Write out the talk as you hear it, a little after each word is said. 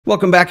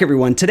Welcome back,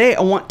 everyone. Today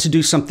I want to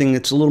do something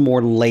that's a little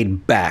more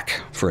laid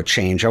back for a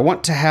change. I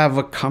want to have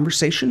a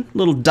conversation, a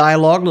little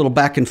dialogue, a little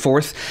back and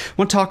forth. I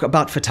want to talk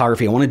about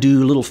photography. I want to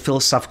do a little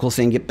philosophical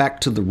thing, get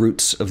back to the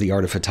roots of the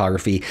art of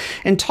photography,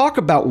 and talk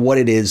about what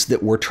it is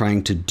that we're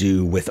trying to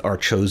do with our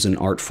chosen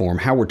art form,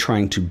 how we're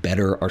trying to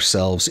better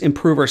ourselves,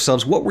 improve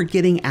ourselves, what we're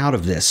getting out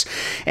of this.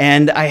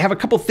 And I have a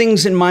couple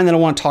things in mind that I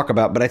want to talk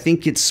about, but I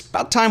think it's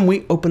about time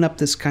we open up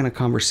this kind of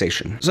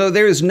conversation. So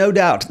there is no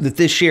doubt that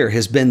this year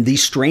has been the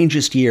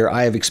strangest year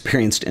I have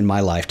experienced in my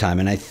lifetime,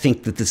 and I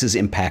think that this has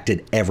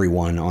impacted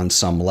everyone on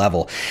some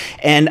level.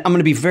 And I'm going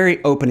to be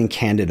very open and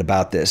candid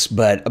about this,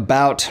 but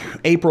about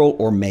April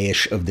or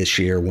May-ish of this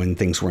year, when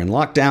things were in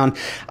lockdown,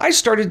 I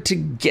started to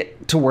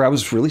get to where I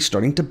was really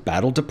starting to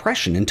battle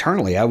depression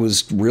internally. I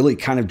was really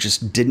kind of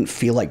just didn't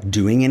feel like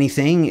doing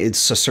anything.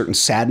 It's a certain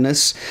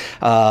sadness,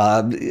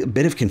 a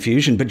bit of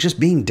confusion, but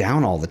just being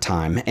down all the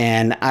time.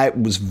 And I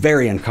was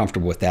very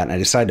uncomfortable with that, and I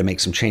decided to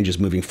make some changes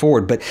moving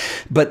forward.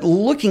 But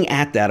looking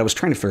at that, I was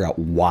trying to figure out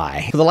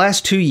why. For the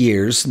last 2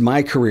 years,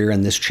 my career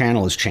and this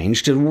channel has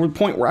changed to the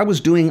point where I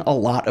was doing a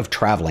lot of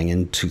traveling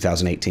in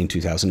 2018,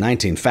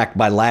 2019. In fact,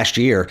 by last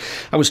year,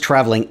 I was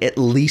traveling at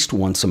least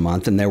once a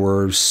month, and there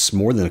were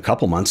more than a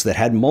couple months that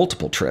had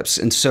multiple trips.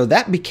 And so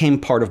that became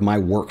part of my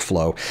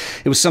workflow.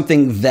 It was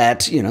something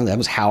that, that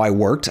was how I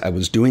worked. I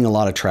was doing a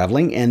lot of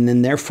traveling, and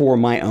then therefore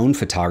my own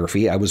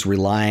photography, I was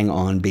relying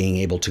on being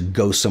able to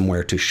go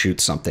somewhere to shoot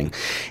something.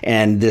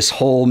 And this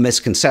whole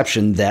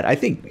misconception that I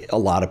think a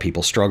lot of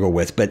people struggle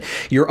with, but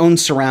your own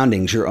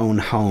surroundings, your own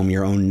home,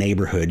 your own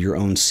neighborhood, your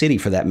own city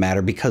for that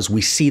matter, because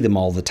we see them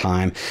all the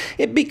time,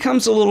 it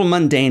becomes a little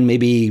mundane,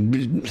 maybe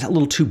a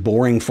little too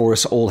boring for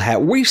us old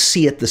hat. We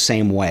see it the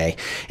same way.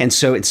 And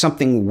so it's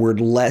something we're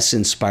less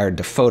inspired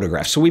to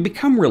photograph. So we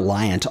become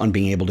reliant on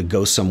being able to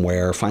go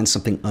somewhere or find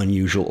something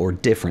unusual or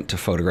different to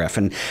photograph.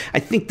 And I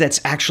think that's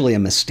actually a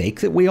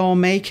mistake that we all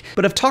make.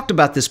 But I've talked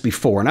about this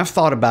before, and I've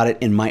thought about it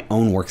in my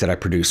own work that I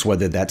produce,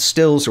 whether that's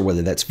stills or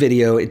whether that's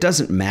video. It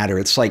doesn't matter.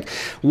 It's like,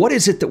 what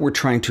is it that we're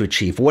trying to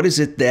achieve? What is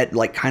it that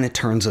kind of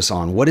turns us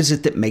on? What is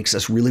it that makes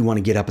us really want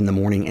to get up in the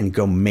morning and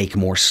go make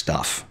more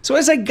stuff? So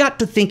as I got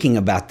to thinking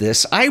about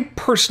this, I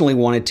personally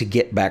wanted to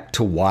get back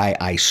to why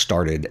I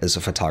started as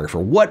a photographer.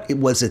 What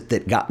was it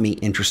that got me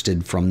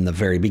interested from the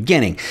very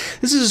beginning?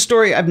 This is a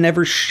story I've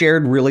never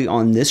shared really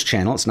on this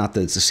channel. It's not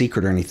that it's a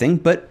secret or anything,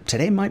 but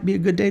today might be a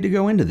good day to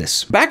go into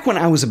this. Back when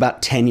I was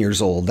about 10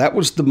 years old, that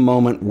was the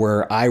moment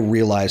where I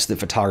realized that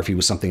photography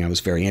was something I was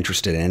very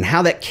interested in, and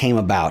how that came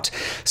about.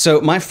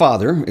 So my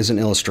father is an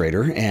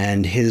illustrator,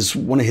 and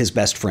one of his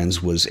best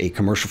friends was a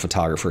commercial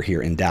photographer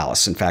here in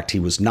Dallas. In fact, he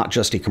was not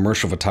just a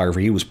commercial photographer,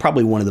 he was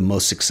probably one of the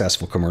most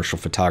successful commercial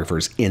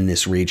photographers in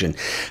this region.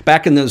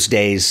 Back in those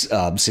days,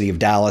 the city of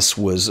Dallas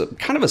was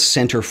kind of a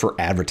center for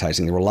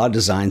advertising. There were a lot of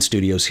design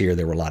studios here,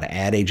 there were a lot of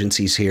ad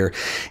agencies here,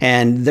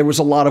 and there was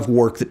a lot of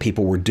work that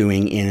people were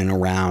doing in and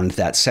around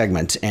that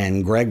segment.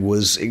 And Greg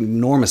was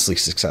enormously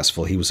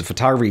successful. He was a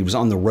photographer. He was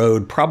on the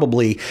road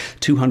probably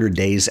 200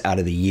 days out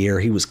of the year.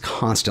 He was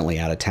constantly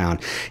out of town.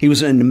 He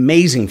was an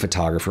amazing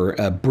photographer,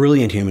 a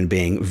brilliant human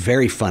being,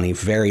 very funny,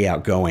 very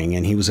outgoing,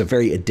 and he was a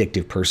very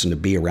addictive person to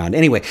be around.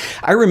 Anyway,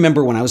 I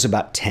remember when I was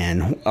about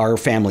 10, our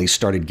families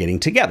started getting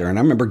together, and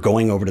I remember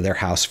going over to their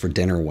house for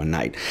dinner one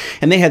night.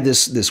 And they had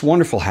this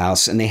wonderful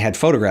house, and they had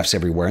photographs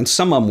everywhere, and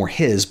some of them were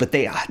his, but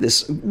they had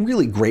this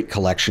really great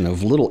collection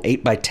of little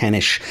 8 by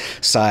 10-ish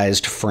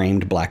sized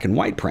framed black and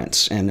white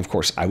prints. And of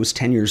course, I was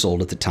 10 years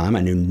old at the time.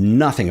 I knew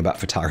nothing about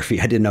photography.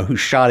 I didn't know who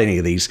shot any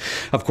of these.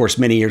 Of course,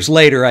 many years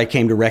later, I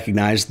came to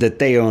recognize that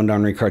they owned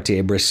Henri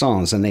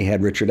Cartier-Bressons, and they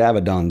had Richard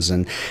Avedon's,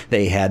 and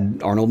they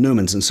had Arnold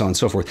Newman's, and so on and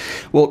so forth.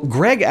 Well,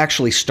 Greg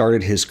actually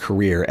started his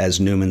career as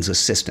Newman's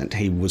assistant.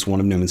 He was one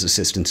of Newman's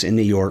assistants in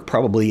New York,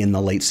 probably in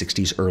the late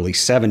 60s, early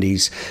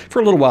 70s,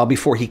 for a little while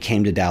before he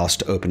came to Dallas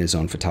to open his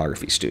own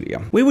photography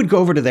studio. We would go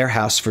over to their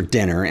house for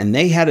dinner, and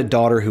they had a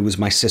daughter who was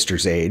my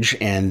sister's age,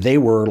 and they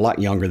were a lot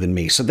younger than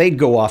me, so they'd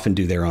go off and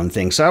do their own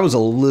thing. So I was a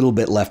little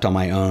bit left on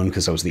my own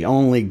because I was the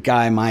only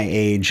guy my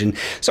age, and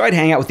so I'd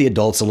hang out with the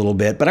adults a little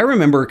bit, but I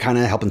remember kind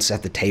of helping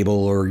set the table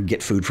or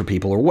get food for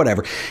people or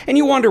whatever. And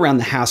you wander around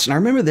the house, and I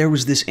remember there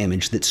was this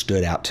image that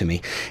stood out to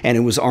me, and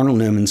it was Arnold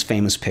Newman's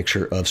famous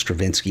picture of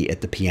Stravinsky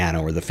at the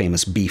piano, or the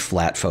famous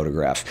B-flat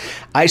photograph.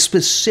 I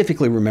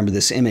specifically remember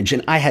this image,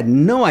 and I had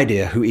no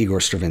idea who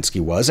Igor Stravinsky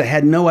was. I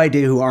had no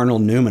idea who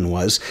Arnold Newman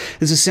was.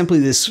 This is simply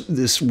this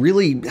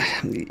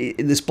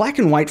black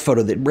and white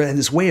photo that had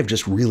this way of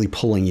just really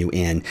pulling you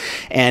in.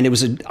 And it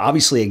was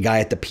obviously a guy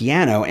at the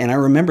piano, and I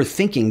remember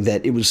thinking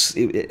that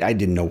I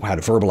didn't know how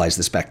to verbalize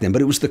this back then,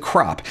 but it was the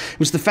crop. It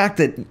was the fact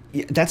that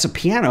that's a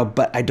piano,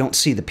 but I don't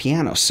see the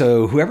piano.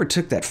 So whoever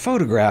took that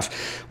photograph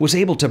was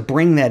able to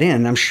bring that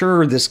in. I'm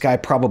sure this guy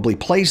probably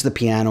plays the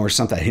piano or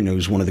something. He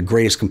was one of the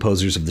greatest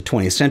composers of the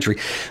 20th century.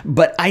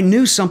 But I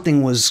knew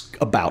something was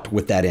about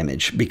with that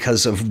image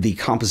because of the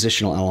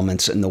compositional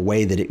elements and the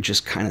way that it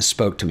just kind of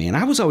spoke to me. And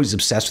I was always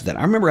obsessed with that.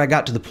 I remember I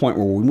got to the point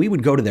where when we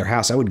would go to their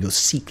house, I would go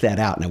seek that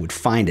out and I would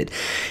find it.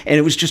 And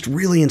it was just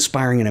really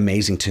inspiring and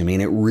amazing to me.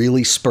 And it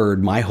really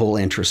spurred my whole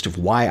interest of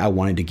why I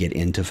wanted to get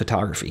into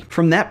photography.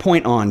 From that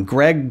point on,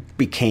 Greg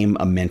became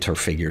a mentor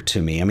figure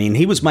to me. I mean,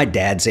 he was my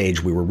dad's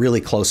age. We were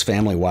really close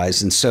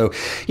family-wise. And so,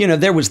 you know,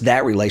 there was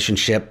that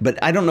relationship.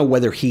 But I don't know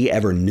whether he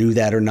ever knew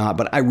that or not,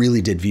 but I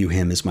really did view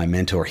him as my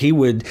mentor. He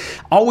would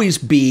always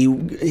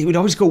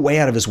go way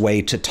out of his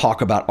way to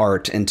talk about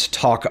art and to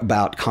talk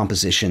about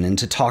composition and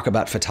to talk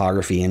about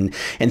photography and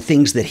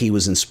things that he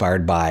was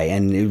inspired by.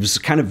 And it was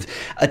kind of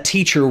a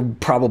teacher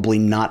probably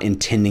not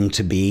intending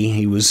to be.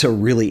 He was a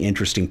really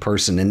interesting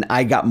person. And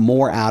I got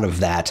more out of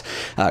that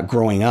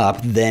growing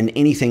up than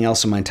anything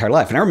else in my entire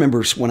life. And I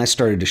remember when I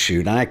started to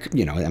shoot, and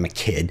I'm a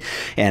kid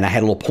and I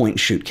had a little point and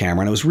shoot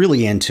camera and I was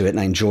really into it and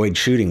I enjoyed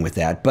shooting with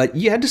that. But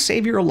you had to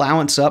save your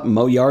allowance up,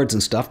 mow yards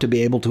and stuff to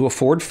be able to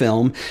afford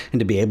film and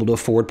to be able to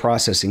afford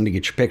processing to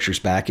get your pictures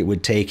back. It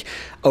would take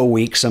a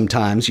week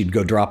sometimes. You'd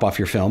go drop off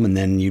your film and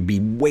then you'd be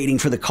waiting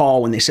for the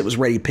call when they said it was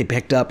ready to be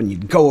picked up, and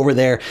you'd go over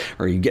there,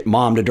 or you'd get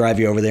mom to drive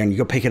you over there and you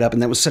go pick it up.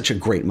 And that was such a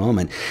great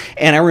moment.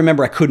 And I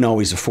remember I couldn't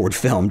always afford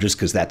film just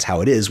because that's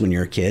how it is when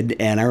you're a kid.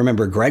 And I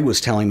remember Greg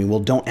was telling me, well,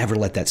 don't ever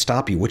let that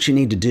stop you. What you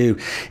need to do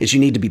is you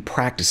need to be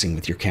practicing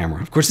with your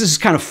camera. Of course, this is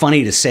kind of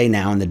funny to say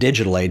now in the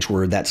digital age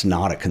where that's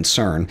not a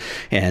concern.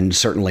 And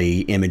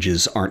certainly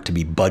images aren't to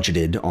be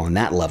budgeted on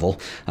that level.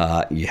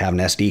 You have an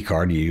SD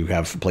card, you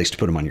have a place to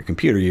put them on your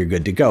computer, you're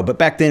good to go. But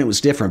back then it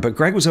was different. But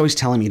Greg was always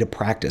telling me to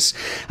practice.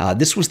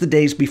 This was the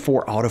days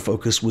before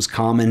autofocus was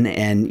common.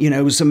 And,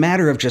 it was a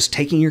matter of just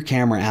taking your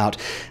camera out,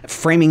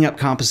 framing up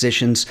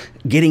compositions,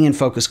 getting in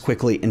focus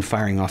quickly, and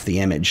firing off the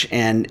image.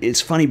 And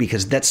it's funny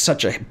because that's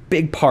such a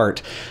big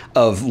part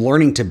of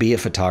learning to be a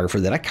photographer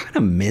that I kind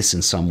of miss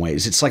in some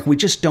ways. It's like we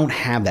just don't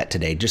have that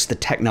today. Just the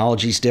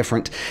technology's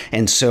different.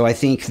 And so I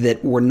think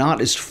that we're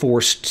not as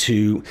forced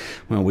to,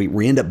 well,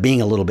 we end up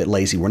being a little bit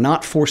lazy. We're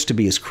not forced to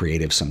be as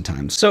creative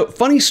sometimes. So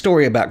funny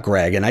story about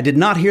Greg, and I did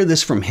not hear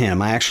this from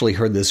him. I actually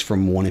heard this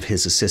from one of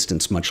his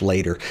assistants much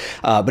later,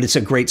 but it's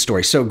a great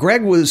story. So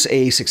Greg was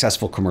a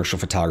successful commercial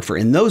photographer.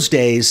 In those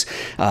days,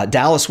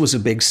 Dallas was a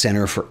big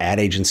center for ad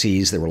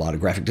agencies. There were a lot of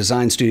graphic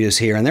design studios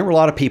here, and there were a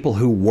lot of people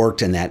who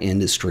worked in that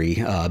industry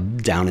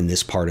down in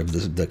this part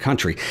of the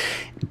country.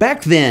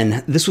 Back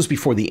then, this was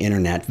before the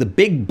internet, the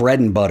big bread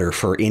and butter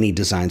for any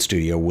design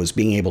studio was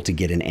being able to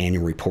get an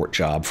annual report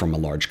job from a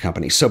large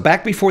company. So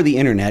back before the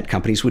internet,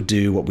 companies would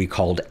do what we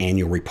called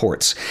annual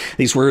reports.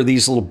 These were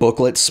these little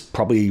booklets,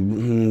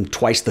 probably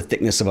twice the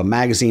thickness of a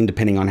magazine,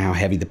 depending on how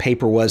heavy the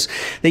paper was.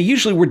 They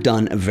usually were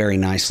done very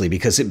nicely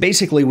because it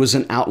basically was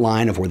an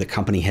outline of where the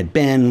company had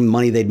been,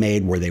 money they'd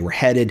made, where they were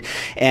headed,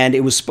 and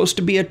it was supposed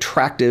to be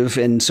attractive,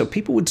 and so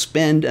people would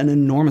spend an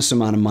enormous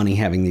amount of money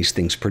having these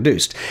things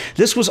produced.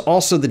 This was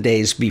also the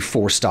days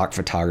before stock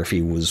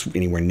photography was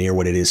anywhere near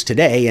what it is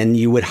today, and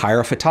you would hire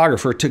a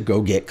photographer to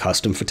go get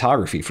custom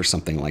photography for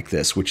something like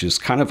this, which is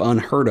kind of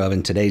unheard of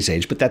in today's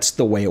age, but that's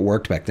the way it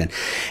worked back then.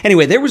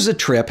 Anyway, there was a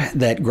trip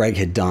that Greg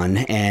had done,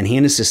 and he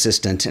and his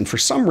assistant, and for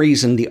some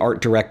reason, the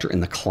art director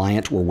and the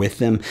client were with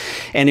them,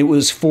 and it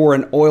was for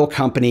an oil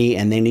company,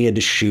 and they needed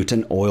to shoot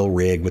an oil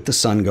rig with the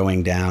sun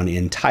going down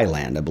in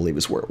Thailand, I believe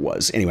is where it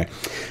was. Anyway,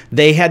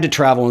 they had to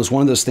travel. It was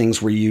one of those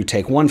things where you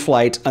take one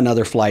flight,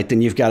 another flight,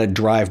 then you've got to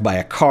drive by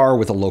a car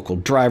with a local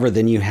driver,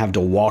 then you have to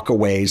walk a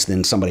ways,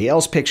 then somebody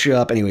else picks you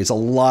up. Anyways, a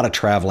lot of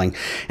traveling,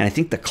 and I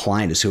think the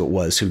client is who it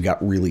was who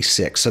got really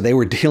sick. So they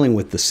were dealing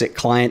with the sick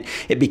client.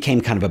 It became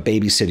kind of a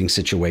babysitting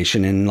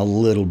situation and a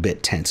little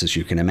bit tense, as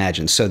you can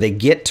imagine. So they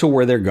get to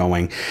where they're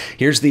going.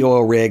 Here's the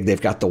oil rig. They've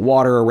got the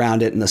water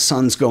around it, and the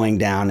sun's going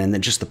down, and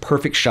then just the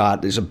perfect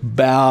shot. There's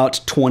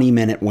about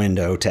 20-minute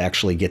window to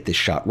actually get this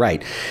shot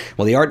right.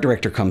 Well, the art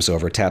director comes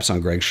over, taps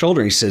on Greg's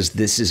shoulder, and he says,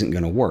 "This isn't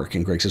going to work."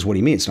 And Greg says, "What do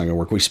you mean it's not going to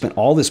work? We spent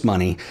all this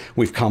money.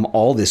 We've come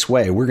all this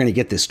way. We're going to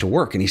get this to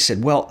work." And he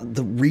said, "Well,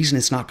 the reason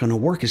it's not going to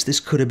work is this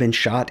could have been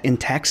shot in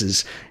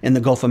Texas in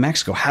the Gulf of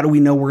Mexico. How do we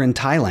know we're in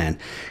Thailand?"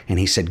 And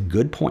he said,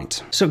 "Good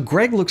point." So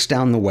Greg looks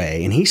down the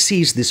way and he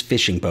sees this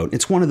fishing boat.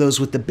 It's one of those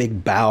with the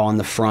big bow on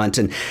the front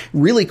and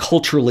really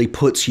culturally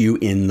puts you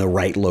in the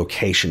right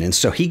location. And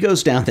so he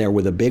goes down there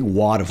with a big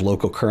wad of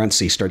local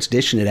currency, starts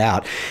dishing it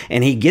out,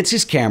 and he gets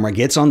his camera,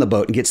 gets on the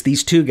boat, and gets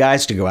these two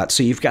guys to go out.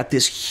 So you've got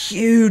this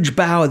huge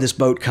bow of this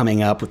boat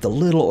coming up with the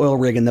little oil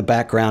rig in the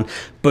background.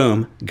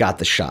 Boom, got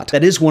the shot.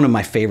 That is one of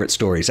my favorite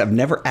stories. I've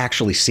never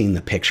actually seen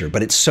the picture,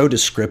 but it's so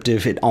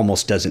descriptive, it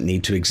almost doesn't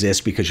need to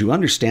exist because you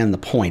understand the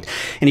point.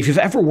 And if you've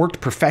ever worked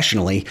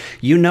professionally,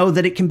 you know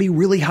that it can be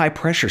really high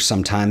pressure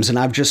sometimes. And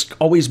I've just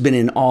always been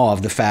in awe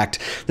of the fact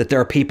that there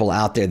are people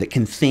out there that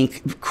can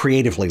think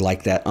creatively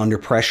like that under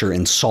pressure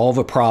and solve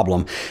a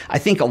problem. I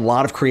think a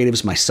lot of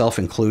creatives, myself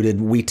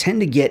included, we tend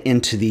to get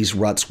into these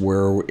ruts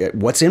where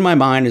what's in my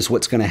mind is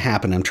what's going to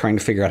happen. I'm trying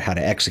to figure out how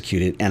to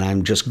execute it, and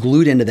I'm just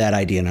glued into that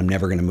idea, and I'm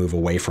never going to move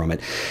away from it.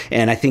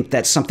 And I think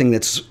that's something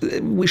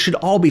we should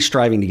all be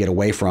striving to get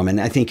away from. And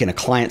think in a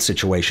client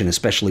situation,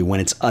 especially when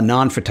it's a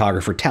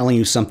non-photographer telling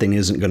you something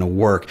isn't going to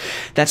work,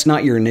 that's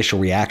not your initial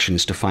reaction,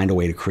 is to find a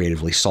way to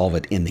creatively solve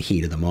it in the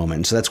heat of the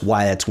moment. So that's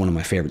why that's one of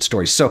my favorite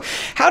stories. So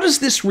how does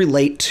this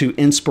relate to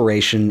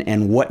inspiration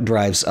and what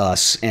drives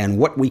us and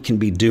what we can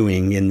be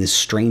doing in this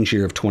strange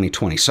year of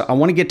 2020? So I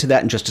want to get to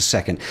that in just a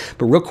second.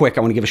 But real quick,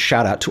 I want to give a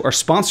shout out to our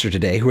sponsor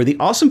today, who are the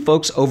awesome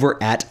folks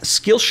over at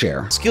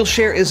Skillshare.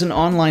 Skillshare is an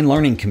online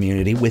learning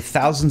community with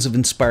thousands of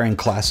inspiring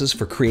classes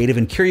for creative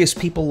and curious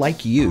people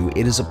like you.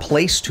 It is a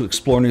place to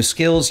explore new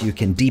skills. You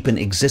can deepen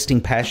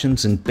existing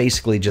passions and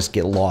basically just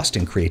get lost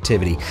in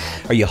creativity.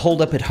 Are you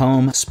holed up at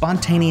home?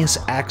 Spontaneous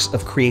acts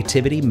of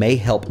creativity may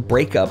help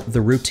break up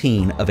the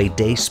routine of a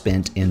day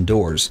spent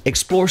indoors.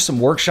 Explore some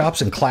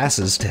workshops and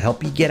classes to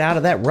help you get out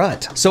of that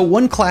rut. So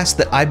one class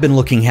that I've been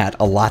looking at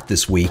a lot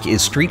this week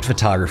is Street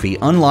Photography: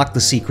 Unlock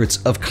the Secrets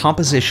of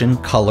Composition,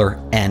 Color,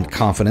 and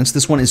Confidence.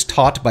 This one is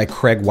taught by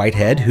Craig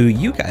Whitehead, who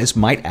you guys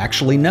might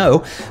actually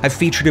know. I've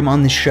featured him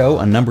on this show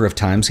a number of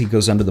times. He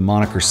goes under the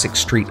moniker 6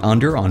 Street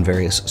Under on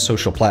various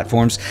social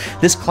platforms.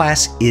 This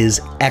class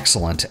is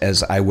excellent,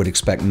 as I would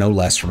expect no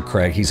less from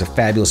Craig. He's a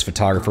fabulous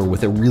photographer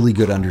with a really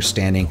good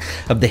understanding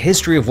of the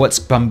history of what's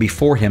come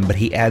before him, but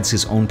he adds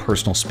his own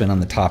personal spin on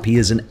the top. He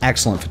is an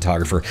excellent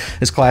photographer.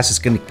 This class is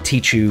going to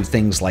teach you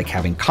things like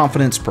having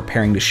confidence,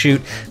 preparing to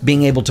shoot,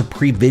 being able to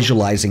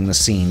pre-visualizing the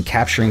scene,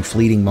 capturing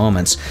fleeting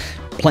moments,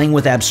 playing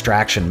with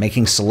abstraction,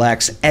 making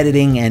selects,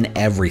 editing, and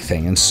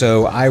everything. And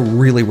so I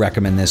really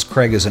recommend this.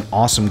 Craig is an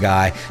awesome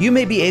guy. You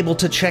may be able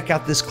to check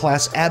out this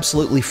class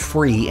absolutely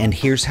free, and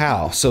here's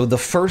how. So the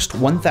first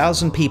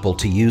 1,000 people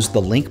to use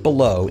the link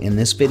below in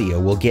this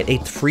video will get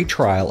a free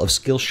trial of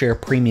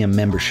Skillshare Premium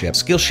membership.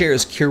 Skillshare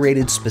is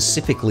curated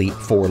specifically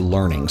for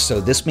learning.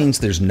 So this means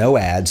there's no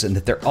ads and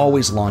that they're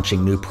always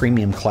launching new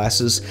premium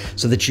classes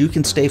so that you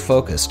can stay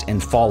focused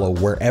and follow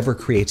wherever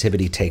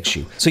creativity takes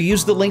you. So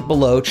use the link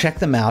below, check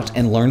them out,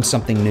 and learn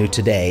something new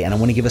today. And I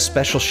want to give a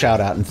special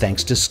shout out and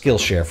thanks to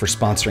Skillshare for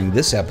sponsoring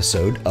this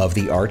episode of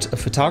The Art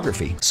of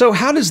Photography. So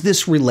how does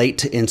this relate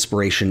to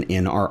inspiration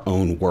in our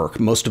own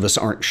work? Most of us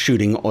aren't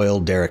shooting oil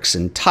derricks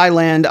in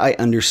Thailand. I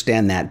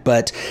understand that.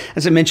 But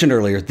as I mentioned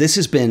earlier, this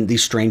has been the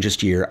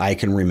strangest year I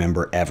can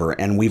remember ever.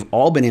 And we've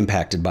all been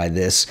impacted by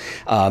this.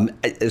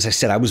 As I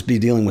said, I was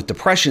dealing with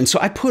depression. So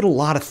I put a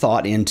lot of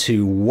thought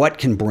into what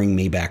can bring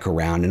me back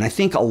around. And I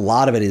think a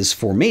lot of it is,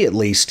 for me at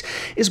least,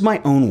 is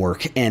my own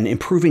work and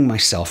improving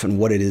myself and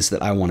what it is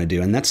that I want to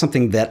do. And that's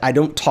something that I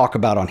don't talk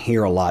about on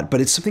here a lot, but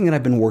it's something that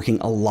I've been working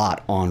a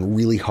lot on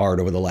really hard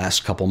over the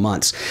last couple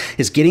months,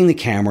 is getting the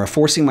camera,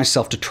 forcing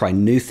myself to try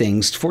new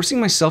things, forcing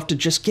myself to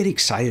just get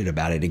excited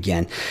about it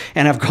again.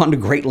 And I've gone to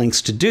great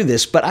lengths to do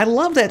this, but I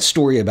love that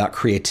story about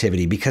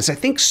creativity because I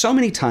think so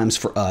many times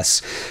for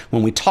us,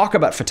 when we talk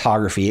about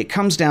photography, it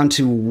comes down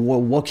to,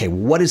 well, okay,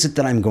 what is it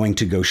that I'm going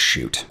to go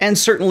shoot? And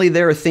certainly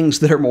there are things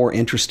that are more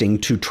interesting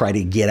to try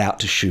to get out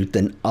to shoot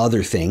than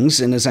other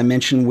things. And as I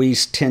mentioned, we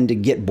tend to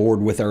get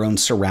bored with our own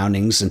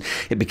surroundings and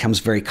it becomes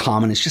very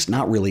common. It's just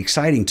not really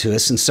exciting to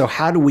us. And so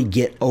how do we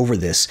get over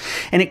this?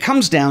 And it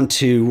comes down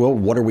to, well,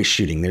 what are we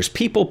shooting? There's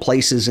people,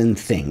 places, and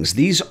things.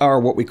 These are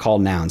what we call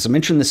nouns. I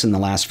mentioned this in the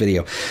last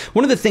video.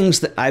 One of the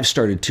things that I've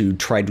started to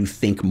try to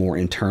think more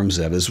in terms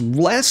of is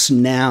less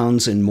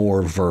nouns and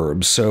more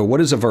verbs. So what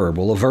is a verb?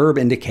 Well, a verb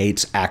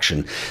indicates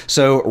action.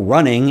 So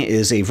running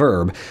is a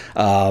verb.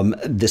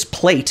 This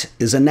plate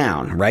is a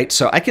noun, right?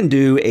 So I can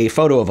do a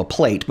photo of a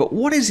plate, but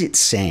what is it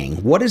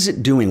saying? What is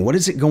it doing? What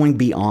is it going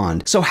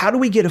beyond? So how do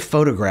we get a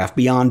photograph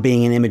beyond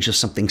being an image of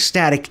something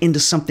static into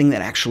something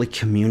that actually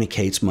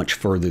communicates much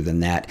further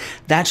than that?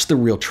 That's the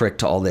real trick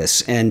to all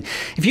this. And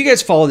if you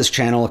guys follow this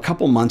channel, a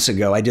couple months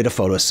ago, I did a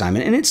photo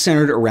assignment and it's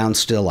centered around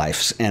still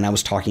lifes. And I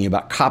was talking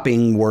about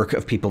copying work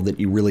of people that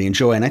you really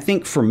enjoy. And I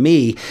think for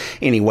me,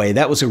 anyway,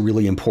 that was a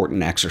really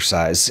important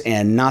exercise.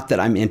 And not that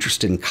I'm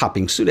interested in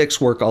copying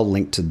Sudek's work. I'll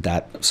link to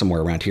that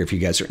somewhere around here if you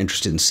guys are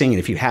interested in seeing it.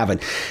 If you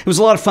haven't, it was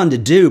a lot of fun to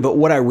do. But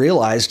what I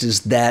realized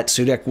is that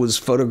Sudek was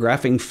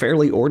photographing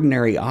fairly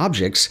ordinary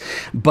objects,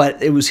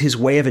 but it was his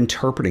way of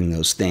interpreting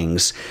those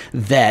things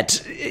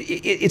that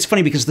it's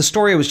funny because the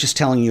story I was just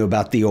telling you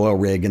about the oil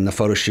rig and the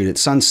photo shoot at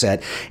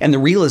sunset and the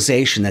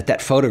realization that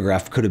that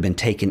photograph could have been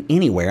taken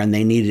anywhere and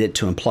they needed it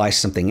to imply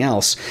something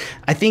else.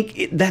 I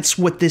think that's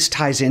what this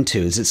ties into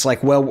is it's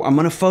like, well, I'm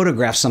going to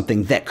photograph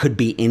something that could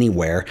be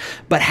anywhere,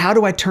 but how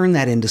do I turn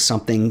that into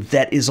something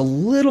that is a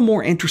little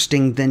more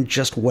interesting than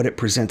just what it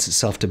presents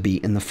itself to be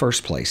in the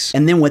first place?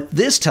 And then what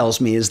this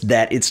tells me is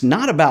that it's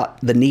not about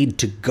the need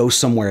to go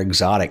somewhere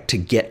exotic to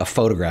get a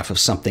photograph of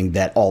something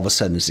that all of a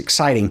sudden is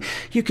exciting.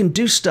 You can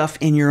do stuff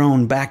in your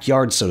own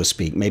backyard, so to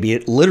speak. Maybe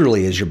it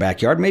literally is your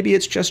backyard. Maybe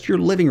it's just your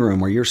living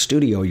room or your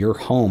studio, your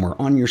home, or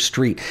on your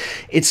street.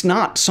 It's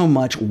not so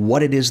much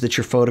what it is that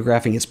you're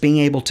photographing. It's being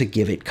able to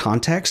give it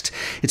context.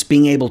 It's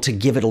being able to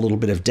give it a little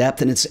bit of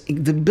depth, and it's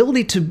the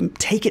ability to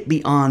take it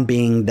beyond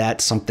being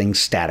that something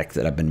static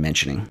that I've been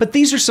mentioning. But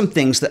these are some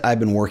things that I've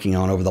been working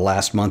on over the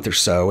last month or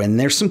so, and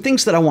there's some things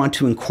things that I want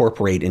to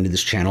incorporate into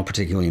this channel,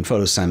 particularly in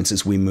photo assignments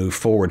as we move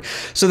forward.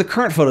 So the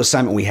current photo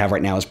assignment we have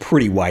right now is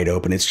pretty wide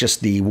open. It's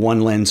just the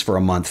one lens for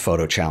a month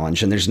photo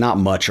challenge, and there's not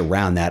much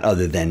around that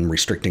other than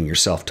restricting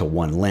yourself to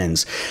one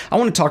lens. I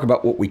want to talk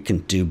about what we can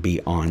do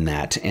beyond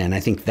that, and I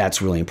think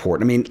that's really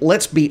important. I mean,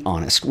 let's be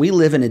honest. We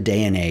live in a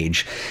day and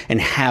age,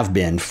 and have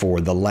been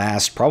for the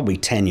last probably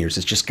 10 years.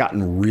 It's just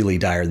gotten really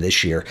dire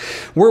this year,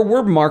 where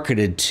we're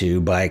marketed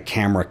to by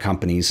camera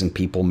companies and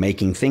people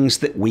making things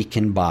that we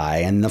can buy.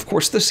 And of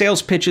course, the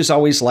sales pitch is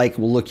always like,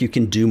 well, look, you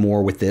can do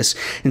more with this.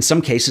 In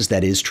some cases,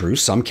 that is true.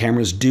 Some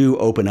cameras do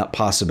open up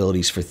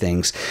possibilities for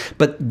things,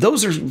 but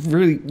those are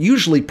really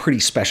usually pretty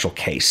special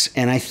case.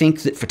 And I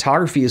think that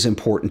photography is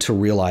important to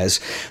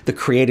realize the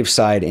creative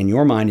side in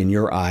your mind, in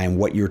your eye, and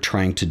what you're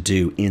trying to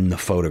do in the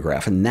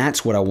photograph. And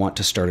that's what I want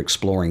to start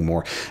exploring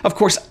more. Of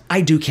course,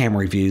 I do camera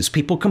reviews.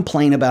 People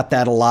complain about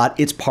that a lot.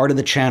 It's part of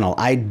the channel.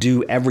 I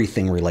do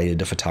everything related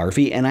to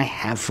photography, and I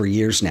have for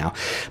years now.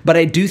 But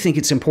I do think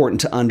it's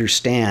important to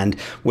understand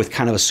with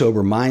kind of a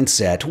sober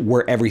mindset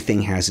where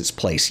everything has its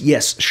place.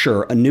 Yes,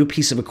 sure, a new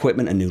piece of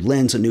equipment, a new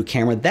lens, a new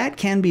camera, that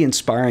can be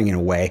inspiring in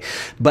a way,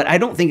 but I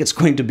don't think it's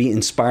going to be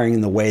inspiring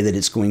in the way that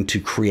it's going to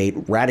create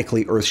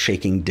radically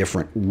earth-shaking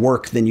different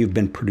work than you've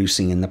been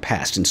producing in the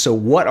past. And so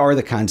what are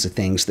the kinds of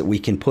things that we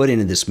can put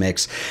into this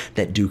mix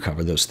that do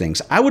cover those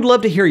things? I would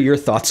love to hear your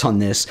thoughts on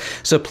this,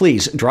 so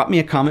please drop me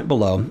a comment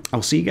below.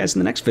 I'll see you guys in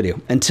the next video.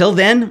 Until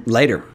then, later.